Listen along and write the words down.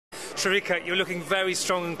Shericka, you're looking very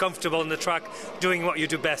strong and comfortable on the track, doing what you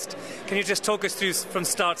do best. Can you just talk us through from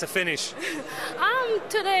start to finish?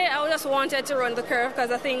 Today I just wanted to run the curve because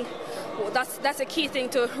I think that's a key thing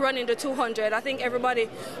to running the 200. I think everybody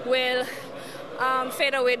will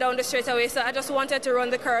fade away down the straightaway, so I just wanted to run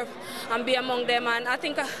the curve and be among them, and I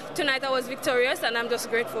think tonight I was victorious and I'm just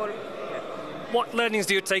grateful. What learnings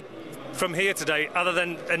do you take from here today other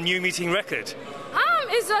than a new meeting record?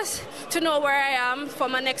 It's just to know where I am for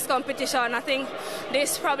my next competition. I think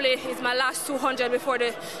this probably is my last 200 before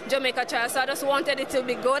the Jamaica trial, so I just wanted it to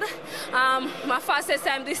be good. My fastest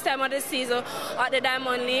time this time of the season at the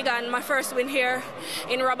Diamond League and my first win here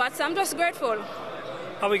in Rabat, so I'm just grateful.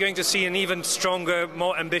 Are we going to see an even stronger,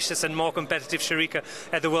 more ambitious and more competitive Shericka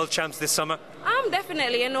at the World Champs this summer?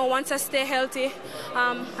 Definitely. Once I stay healthy,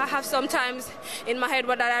 I have some times in my head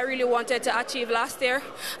what I really wanted to achieve last year.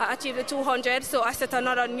 I achieved the 200, so I set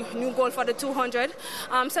another new goal for the 200.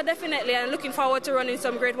 So definitely, I'm looking forward to running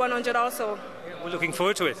some great 100 also. We're looking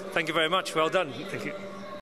forward to it. Thank you very much. Well done. Thank you.